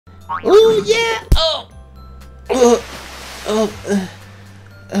Ooh, yeah!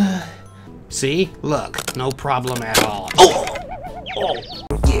 See? Look, no problem at all.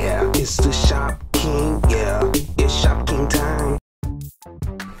 Yeah, it's the Shopking. Yeah, it's Shopking time.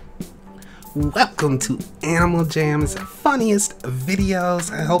 Welcome to Animal Jam's funniest videos.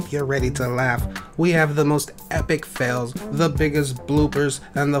 I hope you're ready to laugh. We have the most epic fails, the biggest bloopers,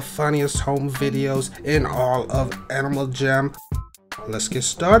 and the funniest home videos in all of Animal Jam. Let's get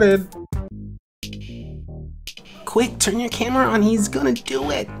started. Quick, turn your camera on. He's gonna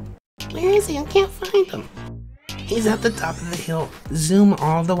do it. Where is he? I can't find him. He's at the top of the hill. Zoom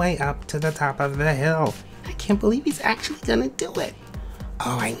all the way up to the top of the hill. I can't believe he's actually gonna do it.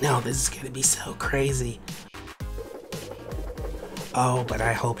 Oh, I know, this is gonna be so crazy. Oh, but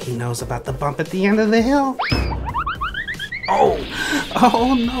I hope he knows about the bump at the end of the hill. Oh,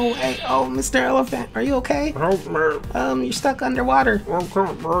 no way. Oh, Mr. Elephant, are you okay? Help me. You're stuck underwater. I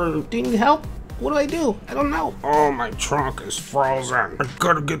can't breathe. Do you need help? What do I do? I don't know. Oh, my trunk is frozen. I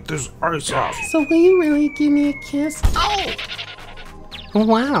gotta get this ice off. So will you really give me a kiss? Oh!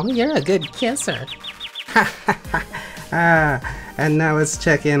 Wow, you're a good kisser. And now let's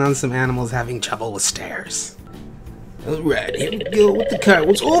check in on some animals having trouble with stairs. Alright, here we go with the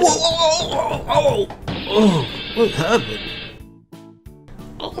carrots. Oh, what happened?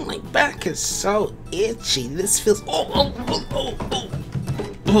 Oh, my back is so itchy. This feels, oh,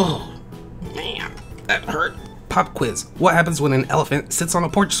 man, that hurt. Pop quiz. What happens when an elephant sits on a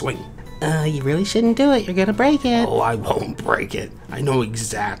porch swing? You really shouldn't do it. You're gonna break it. Oh, I won't break it. I know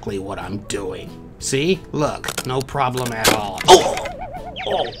exactly what I'm doing. See? Look, no problem at all.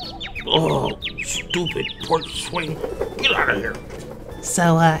 Oh, stupid porch swing. Get out of here.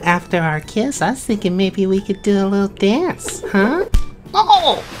 So, after our kiss, I was thinking maybe we could do a little dance, huh?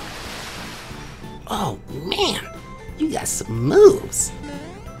 Oh, man, you got some moves.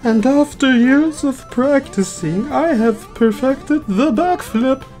 And after years of practicing, I have perfected the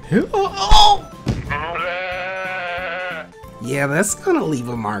backflip. Yeah, that's gonna leave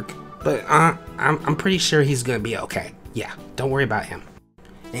a mark. But I'm pretty sure he's gonna be okay. Yeah, don't worry about him.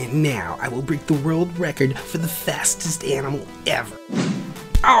 And now I will break the world record for the fastest animal ever.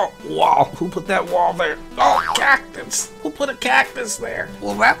 Oh, wall. Who put that wall there? Oh, cactus. Who put a cactus there?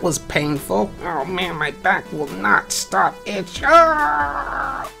 Well, that was painful. Oh man, my back will not stop itching.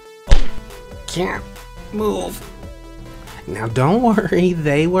 Can't move. Now don't worry,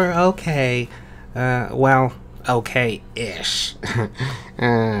 they were okay. Well, okay-ish.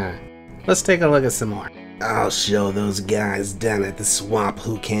 Let's take a look at some more. I'll show those guys down at the swamp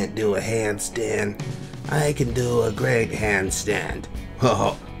who can't do a handstand. I can do a great handstand.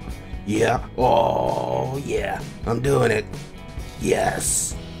 Oh, yeah. Oh, yeah. I'm doing it.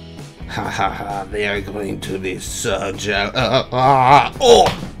 Yes. Ha ha ha. They are going to be so jealous. Oh,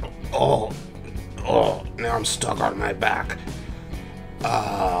 now I'm stuck on my back.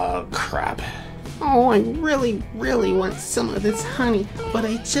 Crap. Oh, I really, really want some of this honey, but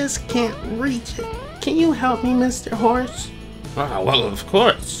I just can't reach it. Can you help me, Mr. Horse? Well, of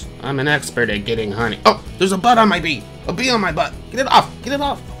course. I'm an expert at getting honey. Oh, there's a bud on my bee. A bee on my butt. Get it off. Get it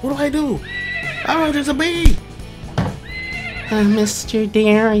off. What do I do? Oh, there's a bee. Mr.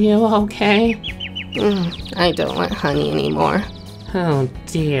 Deer, are you okay? I don't want honey anymore. Oh,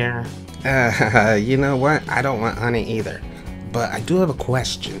 dear. You know what? I don't want honey either. But I do have a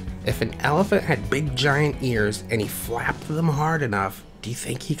question. If an elephant had big giant ears and he flapped them hard enough, do you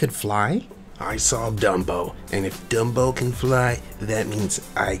think he could fly? I saw Dumbo, and if Dumbo can fly, that means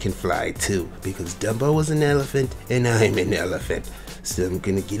I can fly too, because Dumbo was an elephant and I'm an elephant. So I'm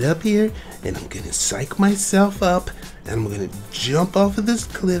gonna get up here and I'm gonna psych myself up and I'm gonna jump off of this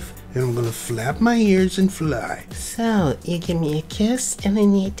cliff and I'm gonna flap my ears and fly. So, you give me a kiss and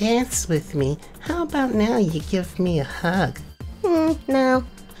then you dance with me. How about now you give me a hug? No.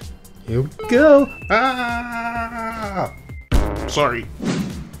 Here we go. Ah! Sorry.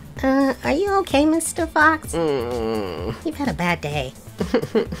 Are you okay, Mr. Fox? You've had a bad day.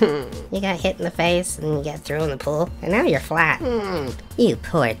 You got hit in the face and you got thrown in the pool, and now you're flat. You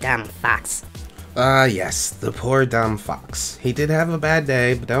poor dumb fox. Yes, the poor dumb fox. He did have a bad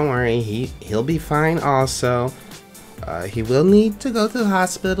day, but don't worry, he'll be fine also. He will need to go to the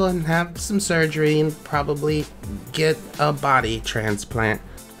hospital and have some surgery and probably get a body transplant.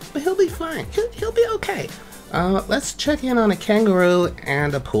 But he'll be fine. He'll be okay. Let's check in on a kangaroo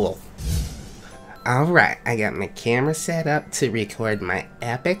and a pool. Alright, I got my camera set up to record my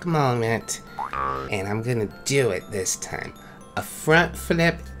epic moment. And I'm gonna do it this time. A front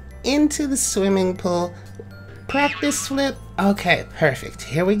flip into the swimming pool. Practice flip. Okay, perfect.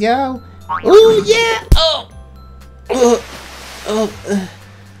 Here we go. Ooh, yeah!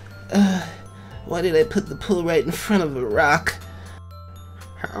 Why did I put the pool right in front of a rock?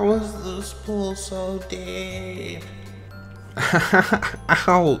 How is this pool so deep?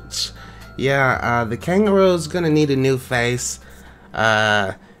 Ouch. Yeah, the kangaroo's gonna need a new face.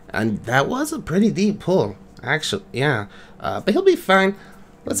 And that was a pretty deep pool, actually, yeah. But he'll be fine.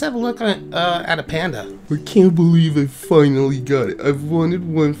 Let's have a look at a panda. I can't believe I finally got it. I've wanted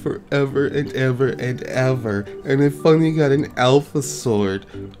one forever and ever and ever. And I finally got an alpha sword.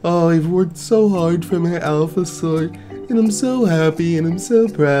 Oh, I've worked so hard for my alpha sword. And I'm so happy and I'm so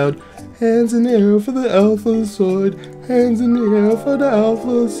proud. Hands in the air for the alpha sword. Hands in the air for the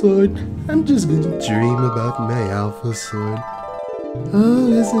alpha sword. I'm just gonna dream about my alpha sword. Oh,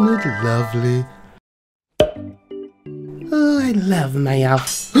 isn't it lovely? Oh, I love my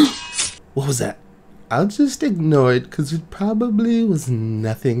alpha. What was that? I'll just ignore it because it probably was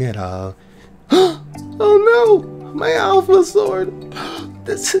nothing at all. Oh no! My alpha sword!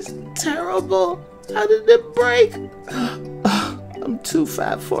 This is terrible. How did it break? I'm too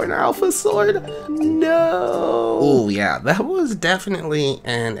fat for an alpha sword. No! Oh yeah, that was definitely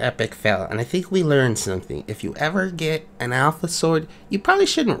an epic fail, and I think we learned something. If you ever get an alpha sword, you probably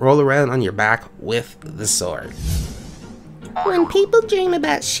shouldn't roll around on your back with the sword. When people dream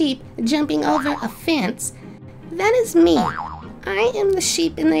about sheep jumping over a fence, that is me. I am the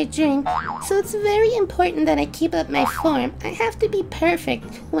sheep in their dream, so it's very important that I keep up my form. I have to be perfect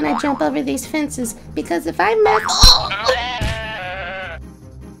when I jump over these fences, because if I mess...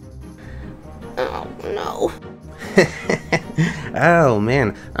 Oh no. Oh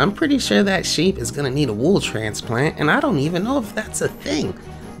man, I'm pretty sure that sheep is gonna need a wool transplant, and I don't even know if that's a thing.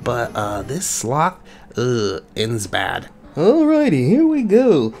 But this sloth, ends bad. Alrighty, here we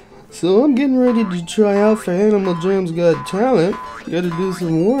go. So I'm getting ready to try out for Animal Jam's Got Talent. Gotta do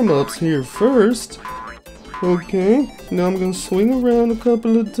some warm-ups here first. Okay, now I'm gonna swing around a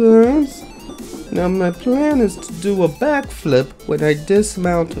couple of times. Now my plan is to do a backflip when I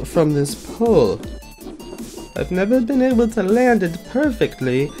dismount from this pole. I've never been able to land it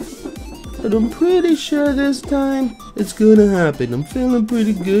perfectly, but I'm pretty sure this time it's gonna happen. I'm feeling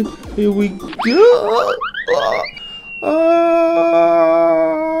pretty good. Here we go.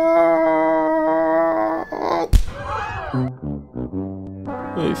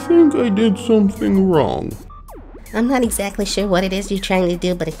 I think I did something wrong. I'm not exactly sure what it is you're trying to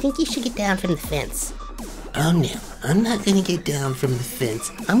do, but I think you should get down from the fence. Oh no, I'm not gonna get down from the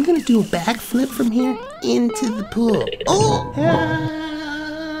fence. I'm gonna do a backflip from here into the pool. Oh,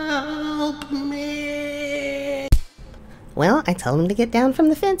 help me! Well, I told him to get down from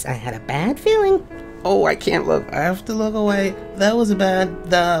the fence. I had a bad feeling. Oh, I can't look. I have to look away. That was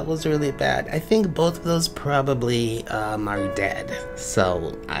bad. That was really bad. I think both of those probably are dead.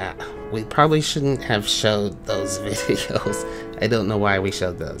 So, we probably shouldn't have showed those videos. I don't know why we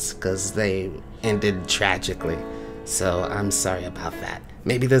showed those, because they ended tragically. So, I'm sorry about that.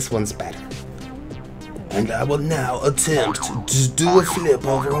 Maybe this one's better. And I will now attempt to do a flip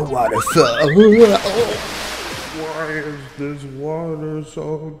over a waterfall. Why is this water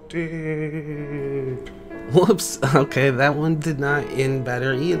so deep? Whoops, okay, that one did not end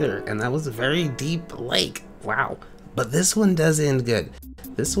better either, and that was a very deep lake. Wow. But this one does end good.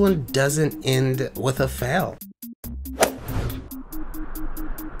 This one doesn't end with a fail.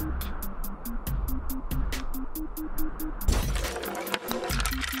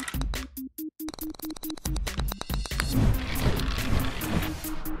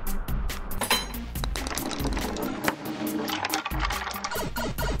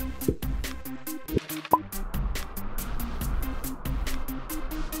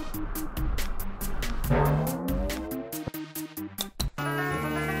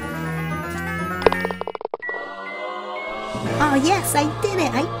 Oh yes, I did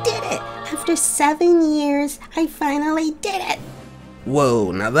it! I did it! After 7 years, I finally did it!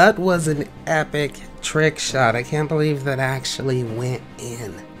 Whoa, now that was an epic trick shot. I can't believe that actually went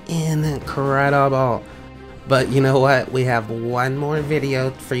in. Incredible. But you know what? We have one more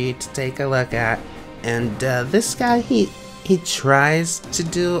video for you to take a look at. And this guy, he tries to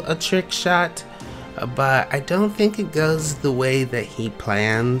do a trick shot, but I don't think it goes the way that he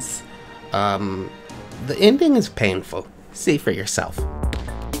plans. The ending is painful. See for yourself.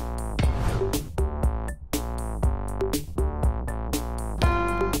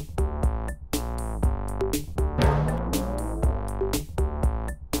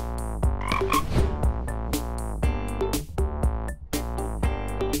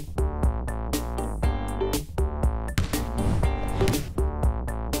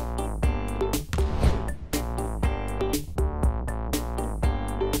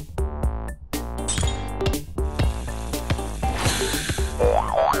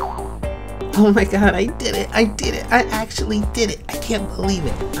 Oh my god, I did it. I did it. I actually did it. I can't believe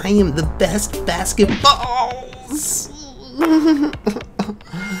it. I am the best basketballs.